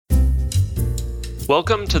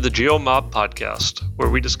Welcome to the GeoMob podcast, where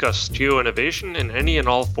we discuss geo-innovation in any and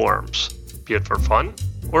all forms, be it for fun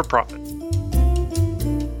or profit.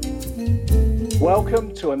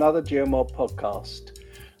 Welcome to another GeoMob podcast.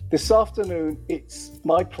 This afternoon, it's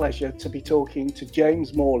my pleasure to be talking to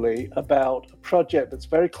James Morley about a project that's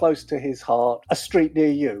very close to his heart, A Street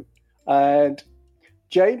Near You. And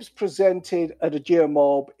James presented at a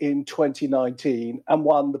GeoMob in 2019 and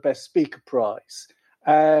won the Best Speaker Prize.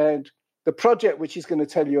 And the project which he's going to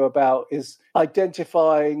tell you about is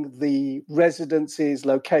identifying the residences,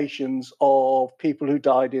 locations of people who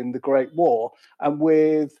died in the Great War. And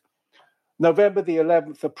with November the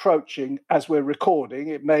 11th approaching, as we're recording,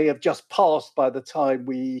 it may have just passed by the time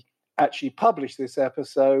we actually publish this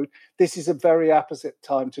episode. This is a very apposite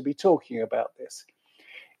time to be talking about this.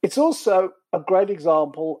 It's also a great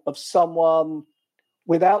example of someone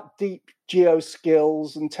without deep geo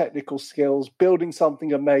skills and technical skills building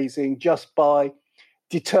something amazing just by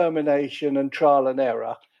determination and trial and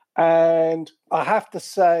error. And I have to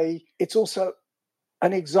say, it's also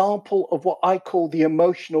an example of what I call the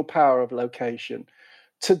emotional power of location.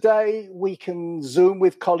 Today, we can Zoom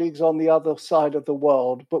with colleagues on the other side of the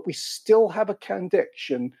world, but we still have a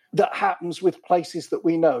connection that happens with places that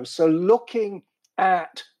we know. So looking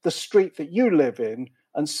at the street that you live in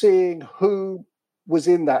and seeing who was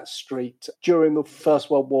in that street during the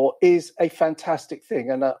First World War is a fantastic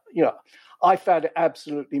thing. And, I found it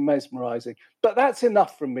absolutely mesmerizing. But that's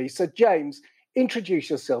enough from me. So, James, introduce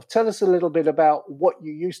yourself. Tell us a little bit about what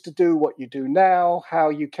you used to do, what you do now, how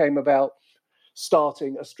you came about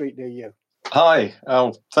starting A Street Near You. Hi.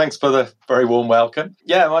 Thanks for the very warm welcome.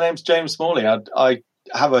 Yeah, my name's James Morley. I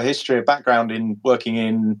have a history, a background in working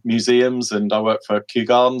in museums, and I worked for Kew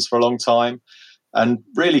Gardens for a long time and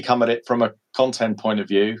really come at it from a content point of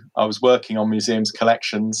view. I was working on museums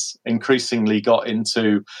collections, increasingly got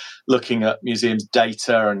into looking at museums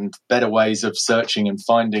data and better ways of searching and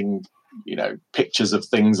finding pictures of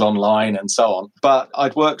things online and so on. But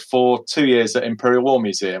I'd worked for 2 years at Imperial War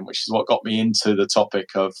Museum, which is what got me into the topic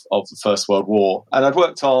of the First World War. And I'd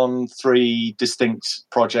worked on 3 distinct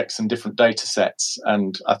projects and different data sets.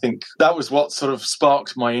 And I think that was what sort of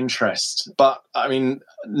sparked my interest. But I mean,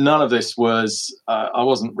 none of this was, I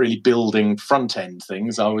wasn't really building front end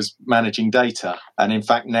things. I was managing data. And in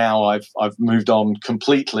fact, now I've moved on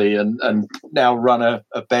completely and now run a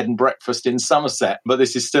bed and breakfast in Somerset. But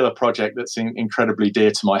this is still a project that's incredibly dear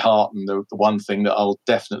to my heart, and the one thing that I'll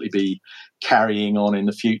definitely be carrying on in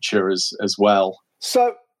the future as well.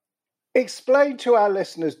 So explain to our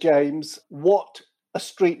listeners, James, what A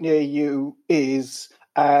Street Near You is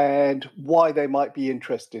and why they might be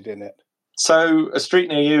interested in it. So A Street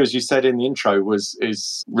Near You, as you said in the intro,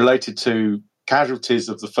 is related to casualties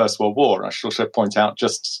of the First World War. I should also point out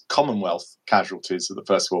just Commonwealth casualties of the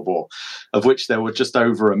First World War, of which there were just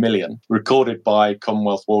over 1 million, recorded by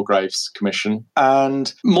Commonwealth War Graves Commission.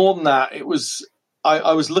 And more than that, it was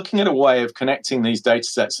I was looking at a way of connecting these data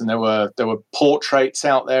sets, and there were portraits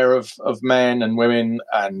out there of men and women,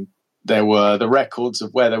 and there were the records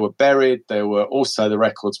of where they were buried. There were also the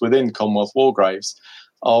records within Commonwealth War Graves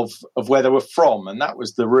of where they were from. And that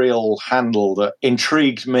was the real handle that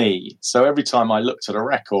intrigued me. So every time I looked at a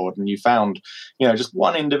record and you found, just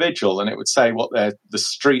one individual, and it would say what the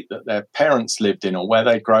street that their parents lived in or where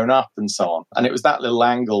they'd grown up and so on. And it was that little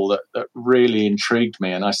angle that really intrigued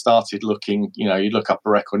me. And I started looking, you look up a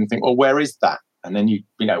record and think, well, where is that? And then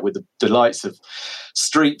with the delights of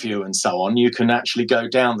Street View and so on, you can actually go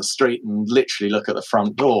down the street and literally look at the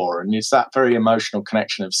front door. And it's that very emotional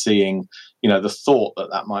connection of seeing, the thought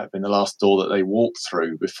that might have been the last door that they walked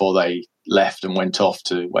through before they left and went off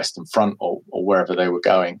to Western Front or wherever they were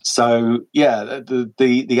going. So, yeah,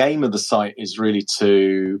 the aim of the site is really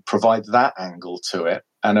to provide that angle to it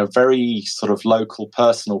and a very sort of local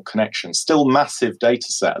personal connection. Still massive data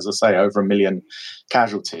set, as I say, over 1 million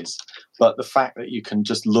casualties. But the fact that you can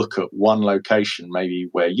just look at one location, maybe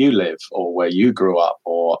where you live or where you grew up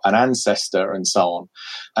or an ancestor and so on,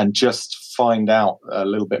 and just find out a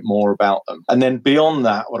little bit more about them. And then beyond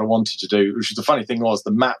that, what I wanted to do, which was the funny thing was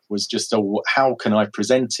the map was just a how can I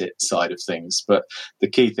present it side of things. But the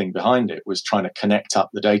key thing behind it was trying to connect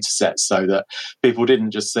up the data sets so that people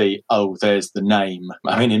didn't just see, oh, there's the name.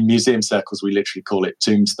 I mean, in museum circles, we literally call it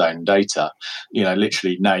tombstone data,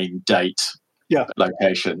 literally name, date,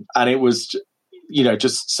 location. And it was,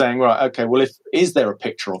 just saying, right, okay, well, is there a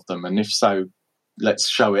picture of them? And if so, let's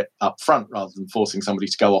show it up front rather than forcing somebody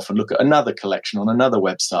to go off and look at another collection on another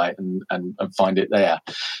website and find it there.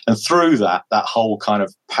 And through that whole kind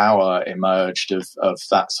of power emerged of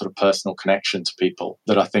that sort of personal connection to people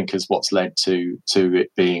that I think is what's led to it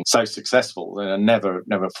being so successful. And I never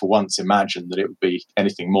for once imagined that it would be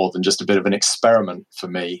anything more than just a bit of an experiment for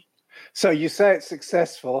me. So you say it's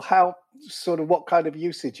successful. What kind of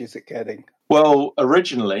usage is it getting? Well,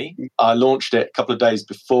 originally, I launched it a couple of days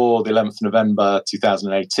before the 11th of November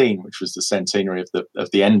 2018, which was the centenary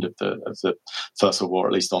of the end of the First World War,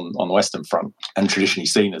 at least on the Western Front, and traditionally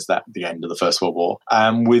seen as that the end of the First World War.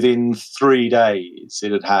 And within 3 days,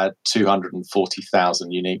 it had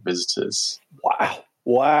 240,000 unique visitors.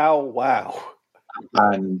 Wow.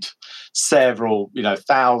 And several,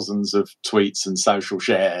 thousands of tweets and social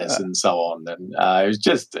shares and so on. And it was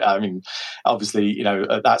just, obviously,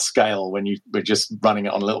 at that scale, when you were just running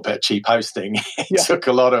it on a little bit of cheap hosting, it took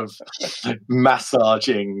a lot of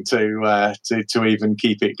massaging to even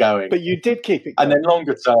keep it going. But you did keep it going. And then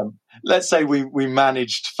longer term, let's say we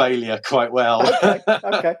managed failure quite well.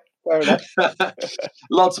 Okay. Fair enough.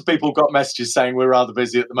 Lots of people got messages saying we're rather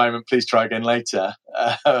busy at the moment, please try again later.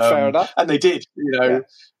 Fair enough. And they did,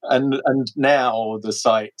 and now the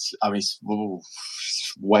site,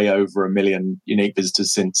 way over 1 million unique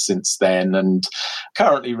visitors since then, and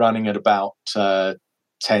currently running at about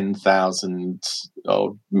 10,000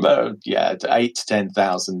 8 to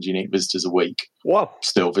 10,000 unique visitors a week. Wow.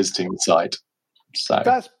 Still visiting the site. So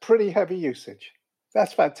that's pretty heavy usage.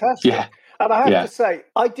 That's fantastic. Yeah. And I have to say,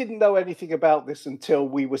 I didn't know anything about this until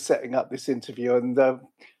we were setting up this interview. And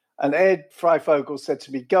Ed Freifogel said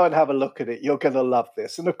to me, go and have a look at it. You're going to love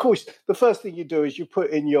this. And of course, the first thing you do is you put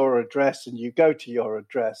in your address and you go to your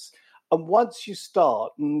address. And once you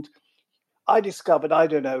start, and I discovered,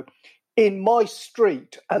 in my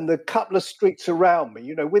street and the couple of streets around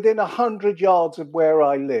me, within 100 yards of where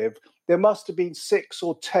I live, there must have been 6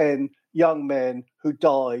 or 10 young men who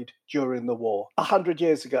died during the war 100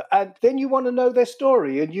 years ago. And then you want to know their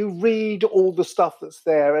story and you read all the stuff that's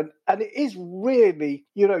there. And it is really,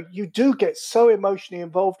 you do get so emotionally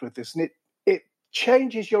involved with this, and it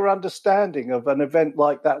changes your understanding of an event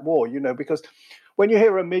like that war, because when you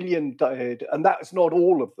hear 1 million died, and that's not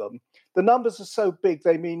all of them, the numbers are so big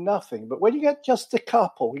they mean nothing. But when you get just a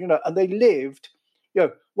couple, and they lived,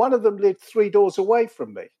 one of them lived 3 doors away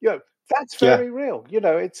from me, that's very real.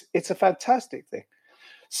 It's a fantastic thing.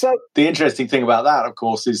 So the interesting thing about that, of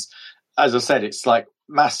course, is, as I said, it's like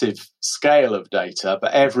massive scale of data,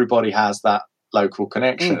 but everybody has that local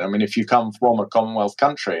connection. If you come from a Commonwealth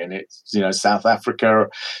country and it's, South Africa,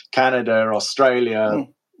 Canada, Australia,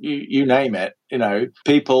 you name it,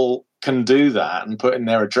 people can do that and put in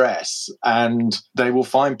their address and they will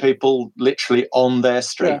find people literally on their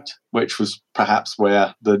street, which was perhaps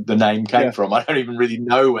where the name came from. I don't even really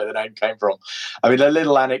know where the name came from. A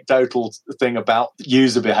little anecdotal thing about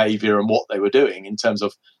user behavior and what they were doing in terms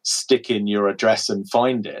of stick in your address and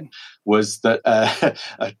find it was that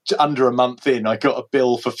under a month in, I got a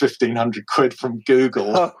bill for 1,500 quid from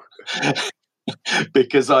Google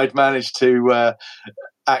because I'd managed to...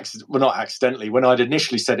 not accidentally, when I'd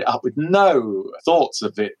initially set it up with no thoughts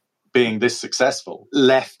of it being this successful,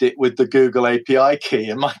 left it with the Google API key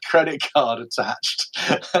and my credit card attached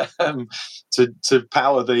to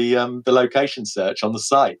power the location search on the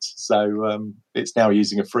site. So it's now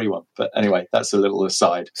using a free one. But anyway, that's a little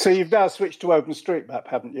aside. So you've now switched to OpenStreetMap,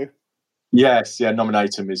 haven't you? Yes,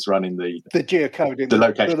 Nominatum is running the geocoding, the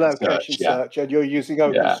location search, and you're using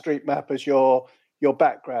OpenStreetMap as your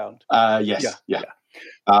background. Yes.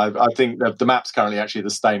 I think the map's currently actually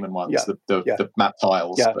the Stamen ones, the map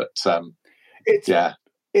tiles. But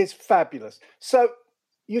it's fabulous. So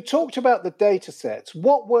you talked about the data sets.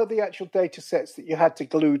 What were the actual data sets that you had to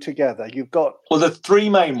glue together? You've got... Well, the 3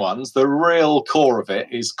 main ones, the real core of it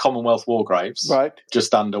is Commonwealth war graves. Right.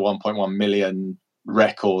 Just under 1.1 million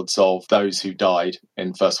records of those who died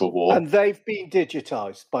in First World War. And they've been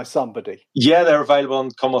digitised by somebody? Yeah, they're available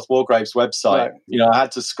on Commonwealth War Graves website. Right. I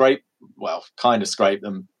had to scrape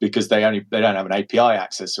them because they don't have an API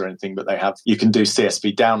access or anything, but you can do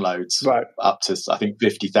CSV downloads up to, I think,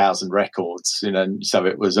 50,000 records. So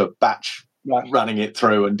it was a batch running it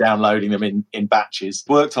through and downloading them in batches.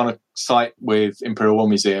 Worked on a site with Imperial War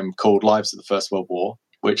Museum called Lives of the First World War,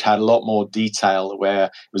 which had a lot more detail, where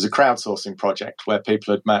it was a crowdsourcing project where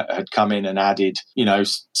people had come in and added,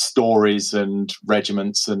 stories and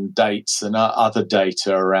regiments and dates and other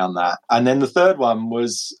data around that. And then the third one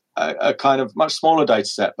was a kind of much smaller data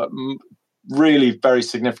set, but really very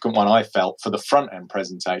significant one, I felt, for the front end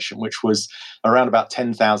presentation, which was around about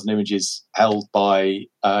 10,000 images held by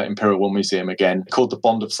Imperial War Museum again, called The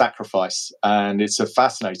Bond of Sacrifice. And it's a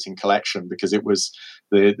fascinating collection because it was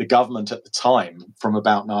the government at the time, from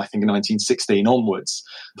about, I think, 1916 onwards,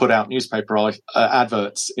 put out newspaper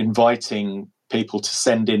adverts inviting people to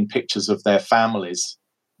send in pictures of their families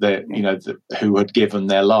that, who had given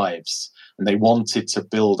their lives. And they wanted to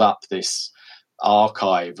build up this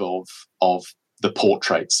archive of the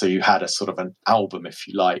portraits, so you had a sort of an album, if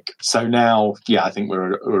you like. So now, I think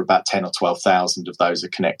we're about 10 or 12,000 of those are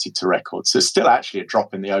connected to records. So it's still actually a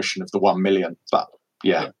drop in the ocean of the 1 million, but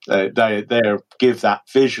they give that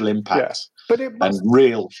visual impact and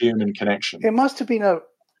real human connection. It must have been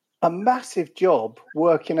a massive job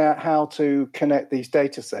working out how to connect these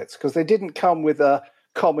data sets, because they didn't come with a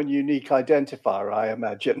common unique identifier, I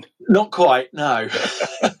imagine. Not quite, no.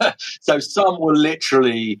 So some were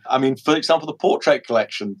literally, for example, the portrait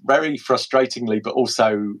collection, very frustratingly, but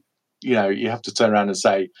also, you have to turn around and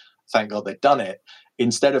say, thank God they've done it.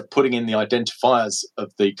 Instead of putting in the identifiers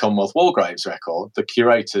of the Commonwealth War Graves record, the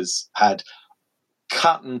curators had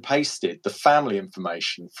cut and pasted the family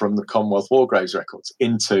information from the Commonwealth War Graves records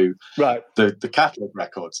into the catalogue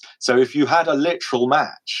records. So if you had a literal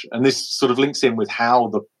match, and this sort of links in with how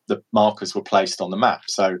the markers were placed on the map,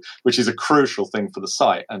 so which is a crucial thing for the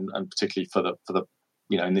site, and particularly for the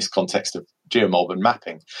in this context of geomob and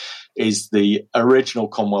mapping, is the original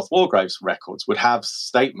Commonwealth War Graves records would have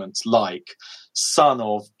statements like son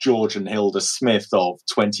of George and Hilda Smith of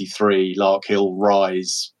 23 Lark Hill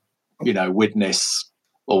Rise, Widnes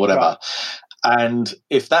or whatever. And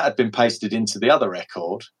if that had been pasted into the other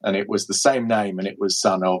record and it was the same name and it was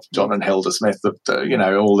son of John and Hilda Smith,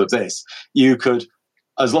 all of this, you could,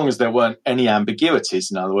 as long as there weren't any ambiguities,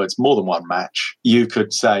 in other words, more than one match, you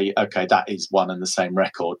could say, okay, that is one and the same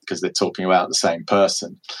record because they're talking about the same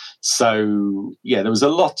person. So, there was a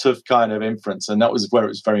lot of kind of inference, and that was where it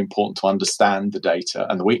was very important to understand the data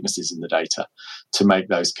and the weaknesses in the data to make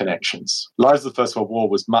those connections. Lives of the First World War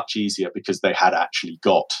was much easier because they had actually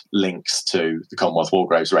got links to the Commonwealth War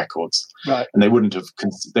Graves records, right? And they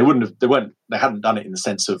hadn't done it in the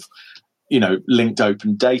sense of linked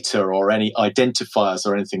open data or any identifiers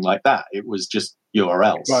or anything like that. It was just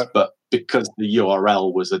URLs. Right. But because the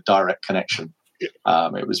URL was a direct connection,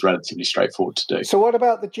 it was relatively straightforward to do. So what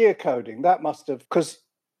about the geocoding? That must have, because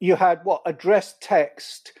you had address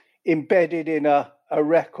text embedded in a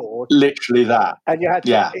record. Literally that. And you had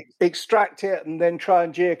to extract it and then try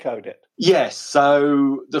and geocode it. Yes.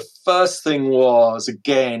 So the first thing was,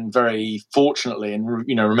 again, very fortunately, and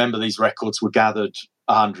remember these records were gathered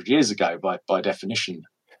 100 years ago by definition.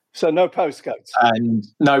 So no postcodes. And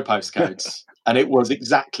no postcodes. And it was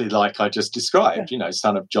exactly like I just described,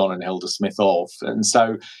 son of John and Hilda Smith of. And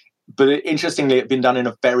so, but interestingly, it had been done in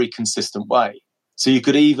a very consistent way. So you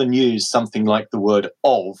could even use something like the word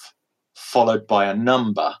of followed by a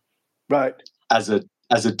number, right, as a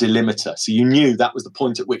delimiter. So you knew that was the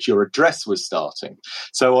point at which your address was starting.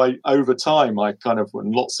 So over time, I kind of,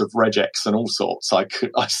 when lots of regex and all sorts, I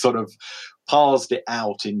sort of parsed it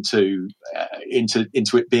out into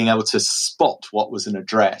it being able to spot what was an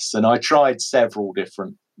address. And I tried several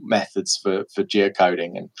different methods for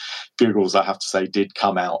geocoding, and Google's, I have to say, did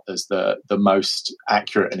come out as the most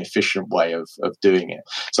accurate and efficient way of doing it.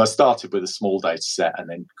 So I started with a small data set and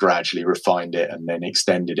then gradually refined it and then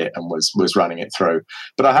extended it and was running it through.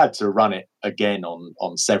 But I had to run it again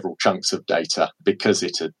on several chunks of data because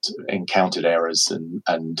it had encountered errors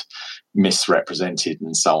and misrepresented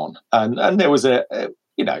and so on. And there was I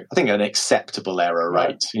think an acceptable error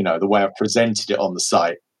rate. The way I presented it on the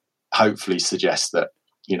site hopefully suggests that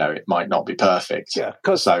it might not be perfect. Yeah.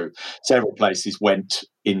 So several places went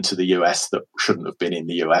into the US that shouldn't have been in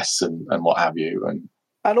the US and what have you.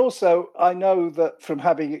 And also, I know that from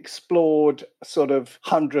having explored sort of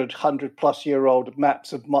 100 plus year old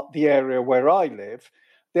maps of the area where I live,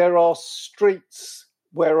 there are streets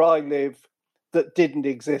where I live that didn't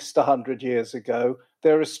exist 100 years ago.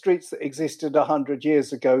 There are streets that existed 100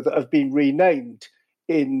 years ago that have been renamed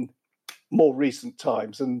in more recent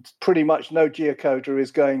times, and pretty much no geocoder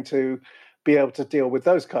is going to be able to deal with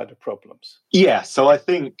those kind of problems. Yeah, so I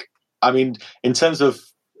think, in terms of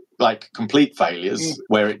like complete failures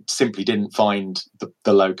where it simply didn't find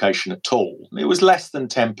the location at all, it was less than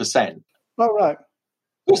 10%. Oh, right.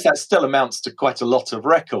 Of course, that still amounts to quite a lot of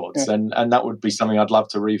records, and that would be something I'd love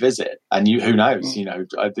to revisit. And who knows,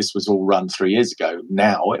 this was all run 3 years ago.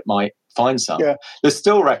 Now it might find some. Yeah. There's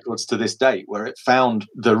still records to this date where it found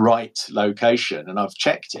the right location, and I've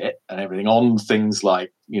checked it and everything on things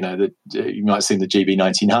like, you might have seen the GB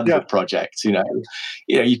 1900 project.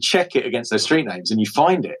 You check it against those street names and you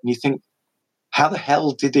find it and you think, how the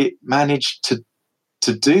hell did it manage to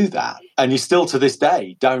do that? And you still to this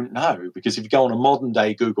day don't know, because if you go on a modern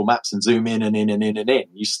day Google Maps and zoom in and in and in and in,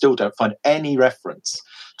 you still don't find any reference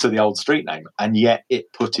to the old street name, and yet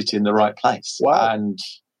it put it in the right place. Wow. And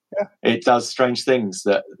it does strange things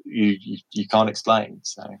that you can't explain.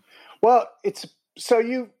 So, well,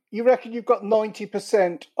 you reckon you've got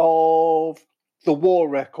 90% of the war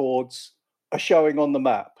records are showing on the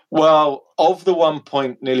map? Well, of the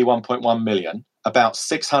nearly 1.1 million, about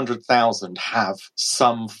 600,000 have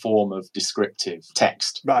some form of descriptive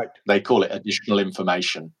text. Right. They call it additional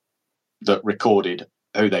information that recorded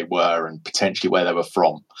who they were and potentially where they were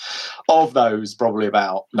from. Of those, probably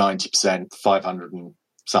about 90%, 500 and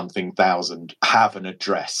something thousand, have an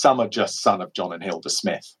address. Some are just son of John and Hilda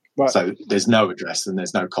Smith. Right. So there's no address and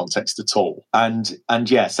there's no context at all. And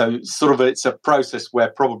yeah, so sort of it's a process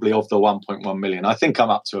where probably of the 1.1 million, I think I'm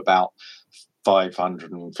up to about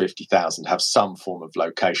 550,000 have some form of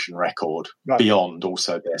location record beyond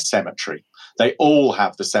also their cemetery. They all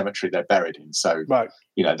have the cemetery they're buried in. So,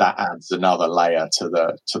 that adds another layer to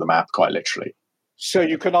the map, quite literally. So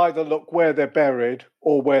you can either look where they're buried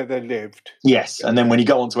or where they lived. Yes, and then when you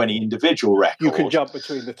go onto any individual record, you can jump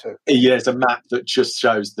between the two. There's a map that just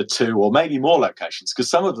shows the two or maybe more locations,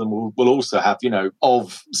 because some of them will also have,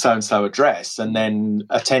 of so-and-so address and then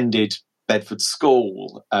attended Bedford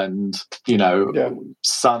School and,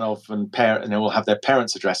 son of and parent, and it will have their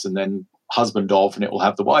parents' address, and then husband of, and it will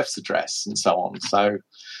have the wife's address and so on. So,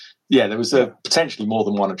 there was potentially more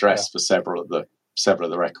than one address for several of the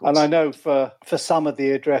records. And I know for some of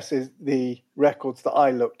the addresses, the records that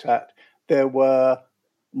I looked at, there were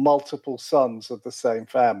multiple sons of the same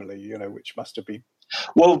family, which must have been...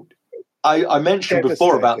 Well, I mentioned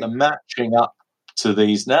before about the matching up to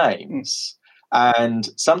these names. And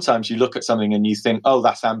sometimes you look at something and you think, oh,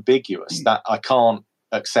 that's ambiguous, that I can't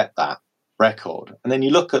accept that record. And then you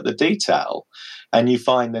look at the detail and you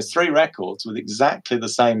find there's 3 records with exactly the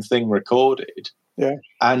same thing recorded. Yeah.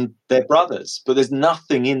 And they're brothers, but there's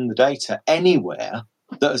nothing in the data anywhere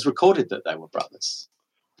that has recorded that they were brothers.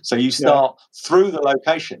 So you start through the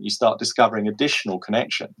location, you start discovering additional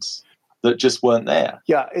connections that just weren't there.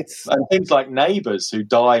 Yeah, and things like neighbours who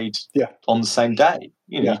died on the same day.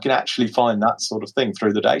 You can actually find that sort of thing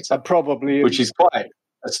through the data, and probably which is quite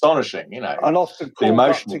astonishing. And often called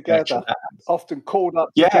up together. Often called up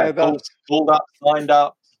together, called up, signed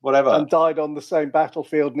up, whatever, and died on the same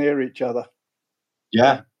battlefield near each other.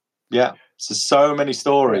 Yeah. So many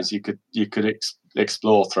stories you could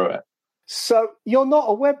explore through it. So you're not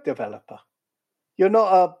a web developer. You're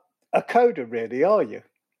not a coder, really, are you?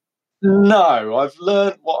 No, I've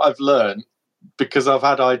learned what I've learned because I've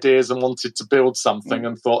had ideas and wanted to build something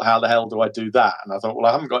and thought, how the hell do I do that? And I thought, well,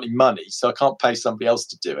 I haven't got any money, so I can't pay somebody else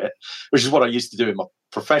to do it, which is what I used to do in my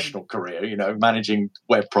professional career, managing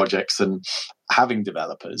web projects and having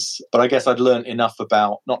developers. But I guess I'd learned enough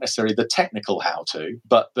about not necessarily the technical how-to,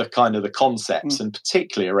 but the kind of the concepts and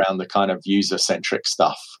particularly around the kind of user-centric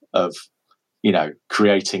stuff of,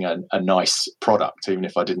 creating a nice product, even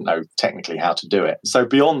if I didn't know technically how to do it. So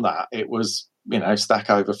beyond that, it was,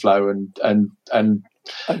 Stack Overflow and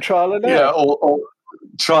trial and error. Or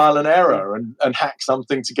trial and error and hack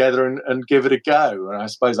something together and give it a go. And I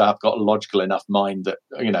suppose I've got a logical enough mind that,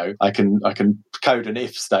 I can code an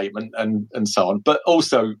if statement and so on. But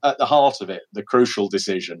also at the heart of it, the crucial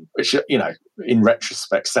decision, which, in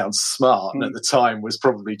retrospect sounds smart and at the time was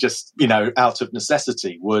probably just, out of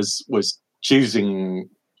necessity, was choosing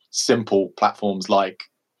simple platforms like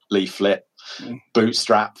Leaflet,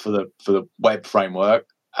 Bootstrap for the web framework.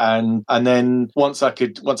 And then once I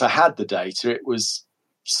had the data, it was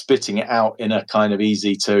spitting it out in a kind of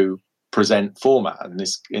easy to present format. And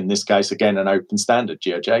in this case, again, an open standard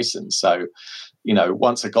GeoJSON. So,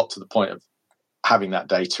 once I got to the point of having that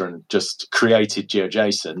data and just created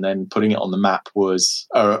GeoJSON, then putting it on the map was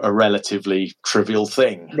a relatively trivial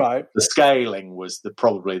thing. Right. The scaling was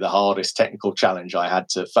probably the hardest technical challenge I had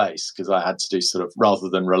to face, because I had to do sort of, rather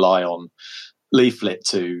than rely on Leaflet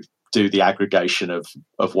to do the aggregation of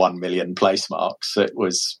 1 million place marks, it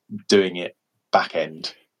was doing it back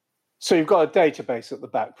end. So you've got a database at the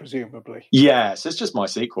back, presumably. Yes, it's just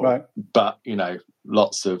MySQL, right. But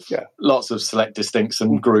lots of select distincts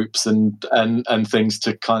and groups and things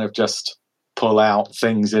to kind of just pull out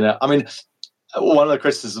things in it. I mean, one of the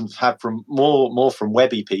criticisms I've had from more from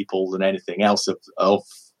webby people than anything else of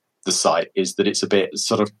the site is that it's a bit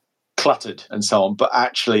sort of cluttered and so on. But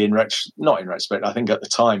actually, not in retrospect, I think at the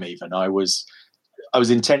time even, I was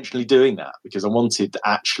intentionally doing that because I wanted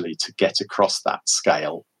actually to get across that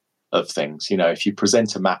scale of things. You know, if you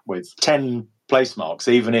present a map with 10 place marks,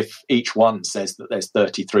 even if each one says that there's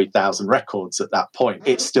 33,000 records at that point,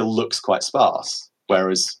 it still looks quite sparse,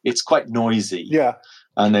 whereas it's quite noisy. Yeah.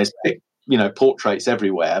 And there's, you know, portraits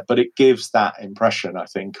everywhere, but it gives that impression, I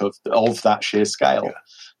think, of that sheer scale. Yeah.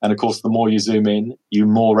 And of course, the more you zoom in, the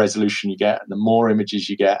more resolution you get, and the more images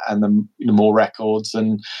you get, and the more records.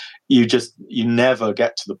 And you never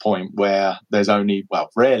get to the point where there's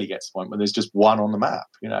rarely get to the point where there's just one on the map.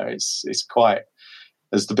 You know, it's quite,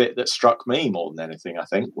 as the bit that struck me more than anything, I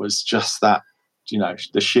think, was just that, you know,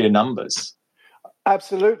 the sheer numbers.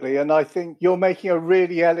 Absolutely. And I think you're making a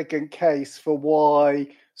really elegant case for why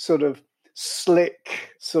sort of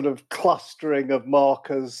slick sort of clustering of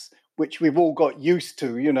markers, which we've all got used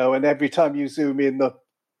to, you know, and every time you zoom in, the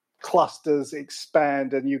clusters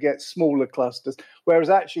expand and you get smaller clusters. Whereas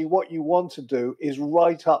actually what you want to do is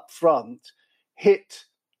right up front, hit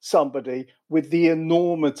somebody with the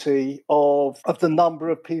enormity of the number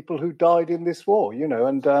of people who died in this war, you know,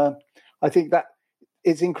 and I think that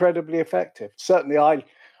is incredibly effective. Certainly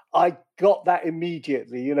I got that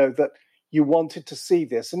immediately, you know, that you wanted to see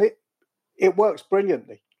this, and it works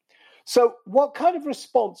brilliantly. So what kind of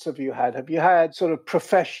response have you had? Have you had sort of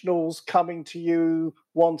professionals coming to you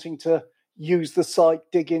wanting to use the site,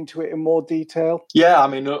 dig into it in more detail? Yeah, I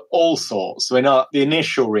mean, all sorts. I mean, the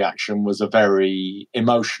initial reaction was a very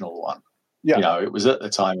emotional one. Yeah. You know, it was at the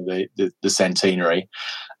time of the centenary.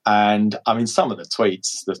 And I mean, some of the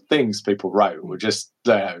tweets, the things people wrote were just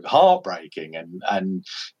heartbreaking. And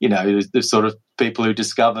you know, the sort of people who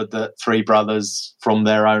discovered that 3 brothers from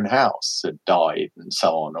their own house had died and so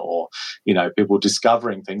on, or, you know, people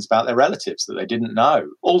discovering things about their relatives that they didn't know.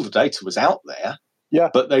 All the data was out there, yeah,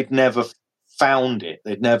 but they'd never found it.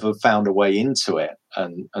 They'd never found a way into it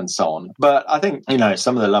and so on. But I think, you know,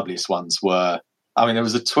 some of the loveliest ones were, I mean, there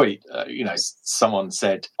was a tweet, you know, someone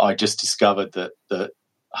said, I just discovered that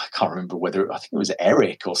I can't remember I think it was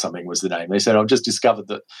Eric or something was the name. They said, I've just discovered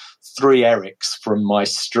that 3 Erics from my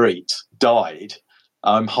street died.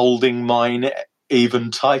 I'm holding mine even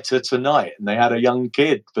tighter tonight. And they had a young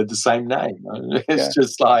kid with the same name. It's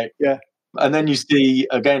just like, yeah. And then you see,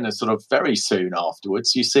 again, a sort of very soon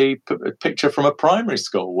afterwards, you see a picture from a primary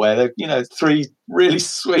school where, you know, 3 really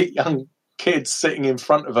sweet young kids sitting in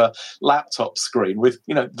front of a laptop screen with,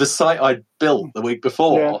 you know, the site I'd built the week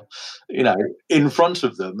before, you know, in front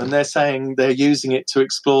of them. And they're saying they're using it to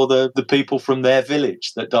explore the people from their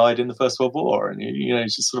village that died in the First World War. And, you know,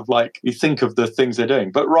 it's just sort of like, you think of the things they're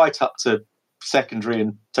doing, but right up to secondary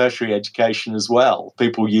and tertiary education as well,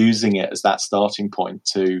 people using it as that starting point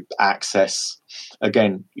to access,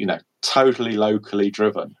 again, you know, totally locally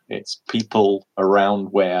driven. It's people around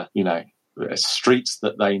where, you know, streets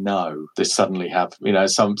that they know. They suddenly have, you know,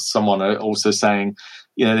 someone also saying,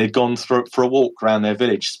 you know, they'd gone for a walk around their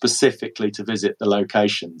village specifically to visit the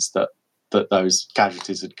locations that those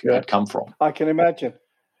casualties had come from. I can imagine.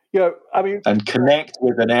 You know, I mean, and connect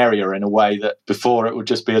with an area in a way that before it would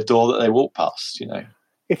just be a door that they walk past, you know.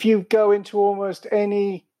 If you go into almost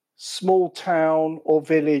any small town or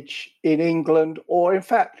village in England, or in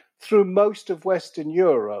fact through most of Western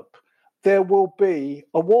Europe, there will be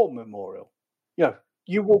a war memorial. You know,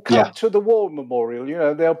 you will come to the war memorial. You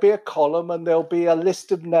know, there'll be a column and there'll be a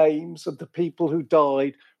list of names of the people who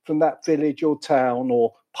died from that village or town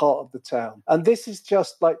or part of the town. And this is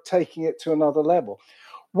just like taking it to another level.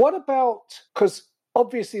 What about, because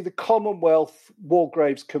obviously the Commonwealth War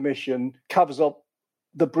Graves Commission covers up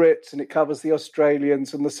the Brits and it covers the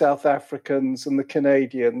Australians and the South Africans and the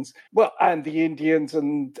Canadians, well, and the Indians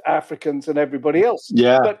and Africans and everybody else.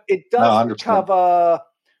 Yeah. But it doesn't cover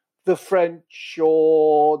the French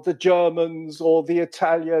or the Germans or the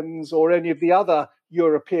Italians or any of the other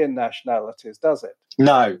European nationalities, does it?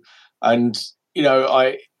 No. And, you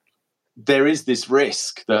know, there is this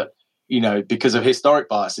risk that, you know, because of historic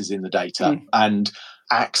biases in the data and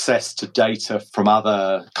access to data from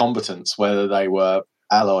other combatants, whether they were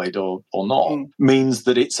allied or not, means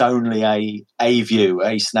that it's only a view,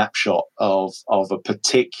 a snapshot of a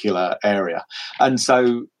particular area. And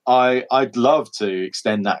so I'd love to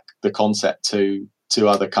extend the concept to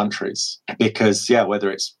other countries because,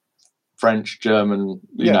 whether it's French, German,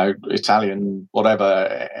 you know, Italian,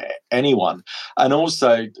 whatever, anyone. And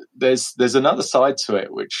also there's another side to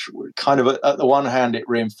it, which kind of at the one hand it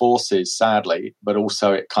reinforces, sadly, but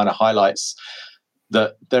also it kind of highlights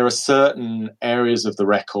that there are certain areas of the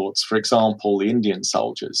records, for example, the Indian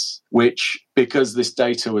soldiers, which, because this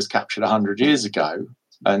data was captured 100 years ago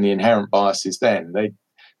and the inherent biases then,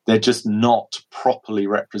 they're just not properly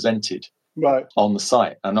represented Right. on the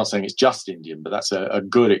site. I'm not saying it's just Indian, but that's a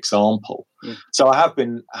good example. So I have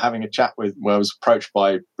been having a chat I was approached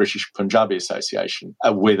by British Punjabi Association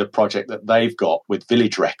with a project that they've got with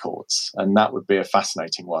village records, and that would be a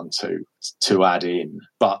fascinating one to add in.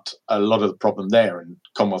 But a lot of the problem there, and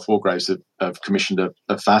Commonwealth War Graves have commissioned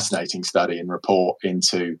a fascinating study and report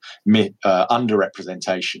into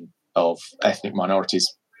underrepresentation of ethnic minorities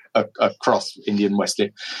across Indian,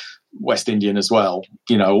 West Indian as well,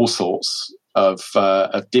 all sorts of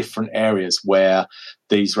different areas where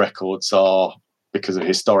these records are, because of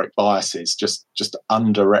historic biases, just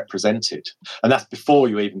underrepresented. And that's before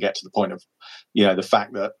you even get to the point of, the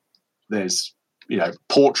fact that there's,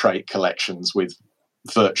 portrait collections with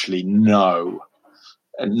virtually no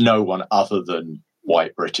one other than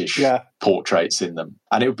white British portraits in them.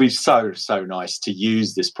 And it would be so nice to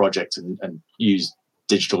use this project and use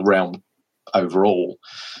Digital Realm overall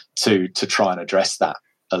to try and address that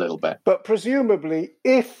a little bit. But presumably,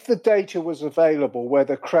 if the data was available,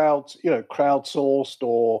 whether crowdsourced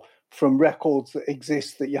or from records that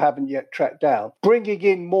exist that you haven't yet tracked down, bringing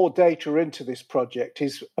in more data into this project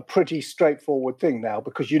is a pretty straightforward thing now,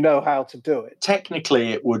 because you know how to do it.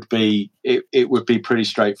 Technically, it would be pretty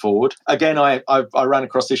straightforward. Again, I ran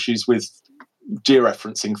across issues with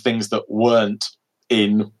georeferencing things that weren't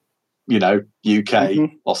in UK,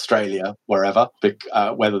 Australia, wherever,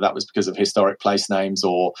 whether that was because of historic place names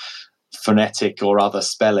or phonetic or other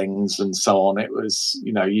spellings and so on. It was,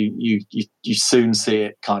 you soon see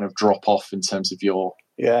it kind of drop off in terms of your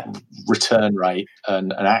return rate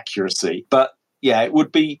and accuracy. But yeah, it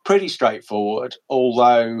would be pretty straightforward,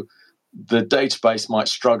 although the database might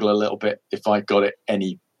struggle a little bit if I got it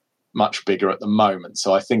any much bigger at the moment.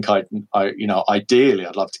 So I think ideally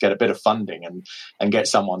I'd love to get a bit of funding and get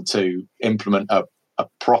someone to implement a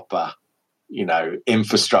proper,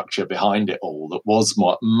 infrastructure behind it all that was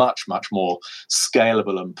much more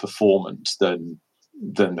scalable and performant than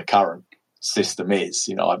the current system is.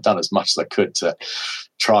 I've done as much as I could to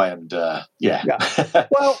try and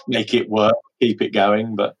well, make it work, keep it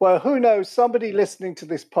going. But who knows? Somebody listening to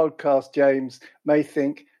this podcast, James, may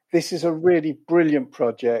think, this is a really brilliant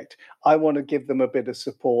project. I want to give them a bit of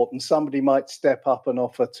support, and somebody might step up and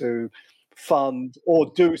offer to fund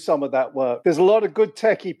or do some of that work. There's a lot of good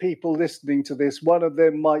techie people listening to this. One of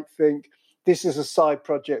them might think, this is a side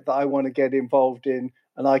project that I want to get involved in,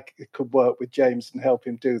 and I could work with James and help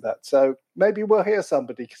him do that. So maybe we'll hear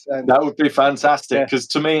somebody saying that would be fantastic, because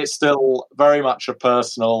to me it's still very much a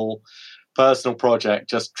personal project,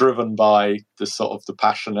 just driven by the sort of the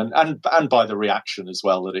passion and by the reaction as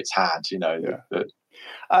well that it's had,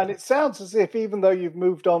 And it sounds as if, even though you've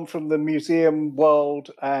moved on from the museum world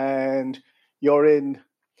and you're in,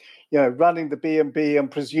 running the B&B and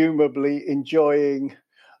presumably enjoying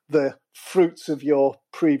the fruits of your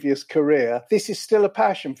previous career, this is still a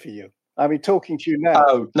passion for you. I mean, talking to you now.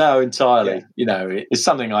 Oh, no, entirely. Yeah. It's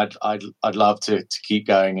something I'd love to keep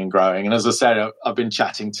going and growing. And as I said, I've been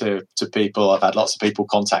chatting to people. I've had lots of people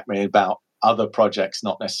contact me about other projects,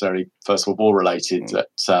 not necessarily First World War related.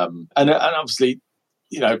 And obviously,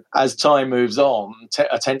 as time moves on,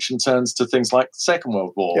 attention turns to things like the Second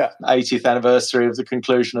World War, 80th anniversary of the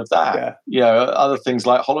conclusion of that. Other things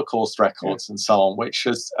like Holocaust records and so on, which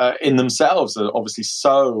is in themselves are obviously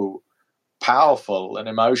so powerful and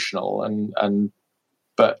emotional,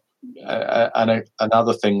 but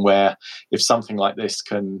another thing where if something like this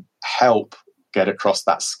can help get across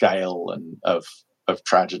that scale and of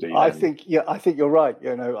tragedy, I think you're right.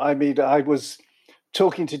 I mean, I was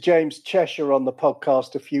talking to James Cheshire on the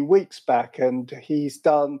podcast a few weeks back, and he's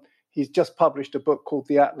just published a book called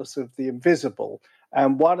The Atlas of the Invisible,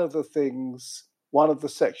 and one of the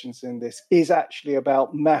sections in this is actually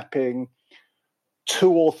about mapping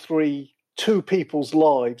two people's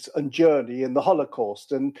lives and journey in the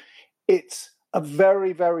Holocaust. And it's a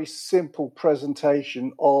very, very simple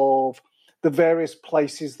presentation of the various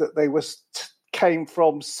places that they came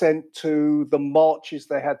from, sent to, the marches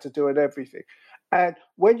they had to do and everything. And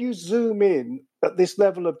when you zoom in at this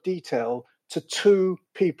level of detail to two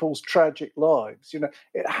people's tragic lives,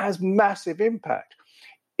 it has massive impact.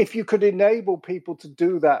 If you could enable people to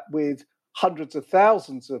do that with hundreds of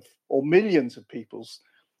thousands or millions of people's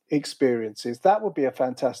experiences, that would be a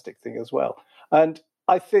fantastic thing as well. And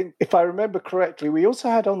I think, if I remember correctly, we also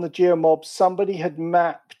had on the GeoMob, somebody had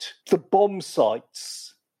mapped the bomb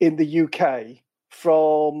sites in the UK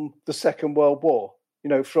from the Second World War,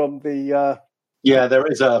 from the... there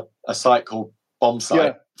is a site called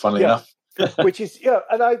Bombsite, funnily enough. Which is,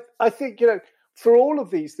 and I think, for all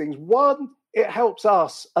of these things, one, it helps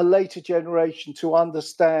us, a later generation, to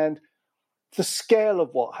understand the scale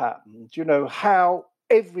of what happened, how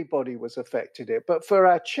everybody was affected it. But for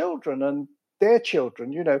our children and their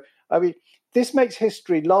children, this makes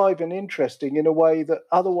history live and interesting in a way that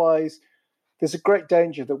otherwise there's a great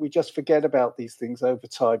danger that we just forget about these things over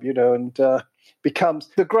time, and becomes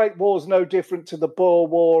the Great War's no different to the Boer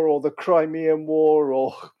War or the Crimean War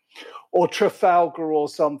or Trafalgar or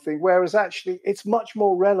something, whereas actually it's much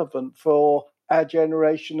more relevant for our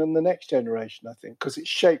generation and the next generation, I think, because it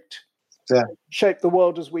shaped the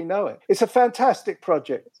world as we know it. It's a fantastic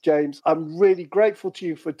project, James. I'm really grateful to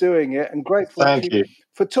you for doing it and grateful to you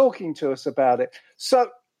for talking to us about it. So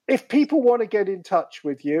if people want to get in touch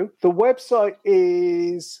with you, the website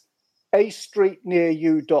is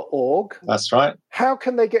astreetnearyou.org. That's right. How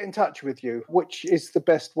can they get in touch with you? Which is the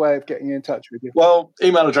best way of getting in touch with you? Well,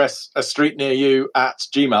 email address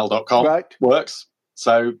astreetnearyou@gmail.com works.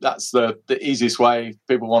 So that's the easiest way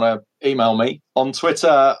people want to email me. On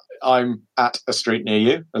Twitter, I'm at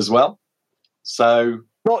 @astreetnearyou as well. So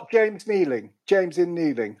not James Nealing, James in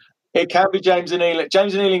Nealing. It can be James in Ealing.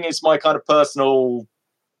 James in Ealing is my kind of personal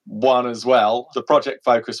one as well. The project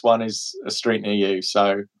focus one is @astreetnearyou.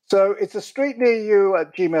 So it's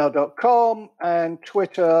 @astreetnearyou@gmail.com, and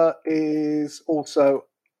Twitter is also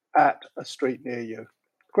 @astreetnearyou.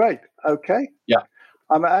 Great. Okay. Yeah.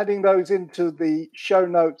 I'm adding those into the show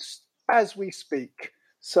notes as we speak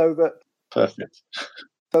so that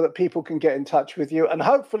people can get in touch with you. And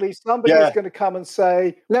hopefully somebody is going to come and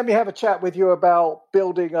say, let me have a chat with you about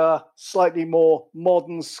building a slightly more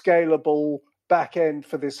modern, scalable back end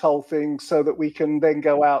for this whole thing so that we can then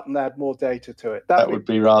go out and add more data to it. That would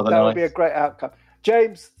be rather nice. That would be a great outcome.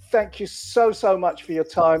 James, thank you so much for your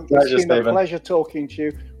time. It's been a pleasure talking to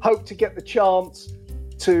you. Hope to get the chance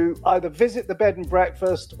to either visit the bed and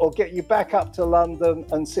breakfast or get you back up to London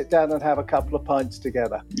and sit down and have a couple of pints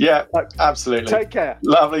together. Yeah, absolutely. Take care.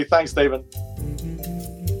 Lovely. Thanks, Stephen.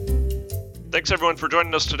 Thanks, everyone, for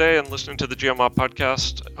joining us today and listening to the GeoMob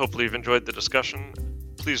podcast. Hopefully you've enjoyed the discussion.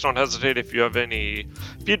 Please don't hesitate if you have any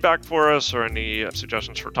feedback for us or any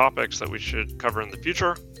suggestions for topics that we should cover in the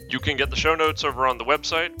future. You can get the show notes over on the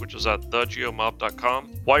website, which is at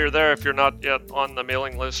thegeomob.com. While you're there, if you're not yet on the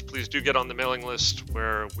mailing list, please do get on the mailing list,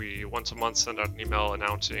 where we once a month send out an email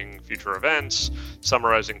announcing future events,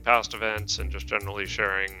 summarizing past events, and just generally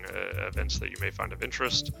sharing events that you may find of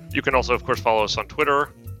interest. You can also, of course, follow us on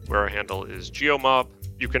Twitter, where our handle is geomob.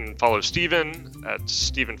 You can follow Stephen at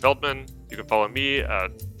Stephen Feldman. You can follow me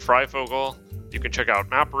at Freifogel. You can check out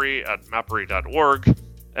Mappery at mappery.org.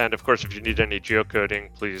 And of course, if you need any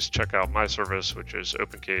geocoding, please check out my service, which is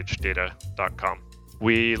opencagedata.com.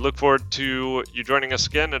 We look forward to you joining us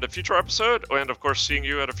again at a future episode, and of course, seeing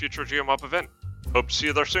you at a future GeoMob event. Hope to see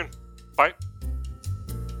you there soon. Bye.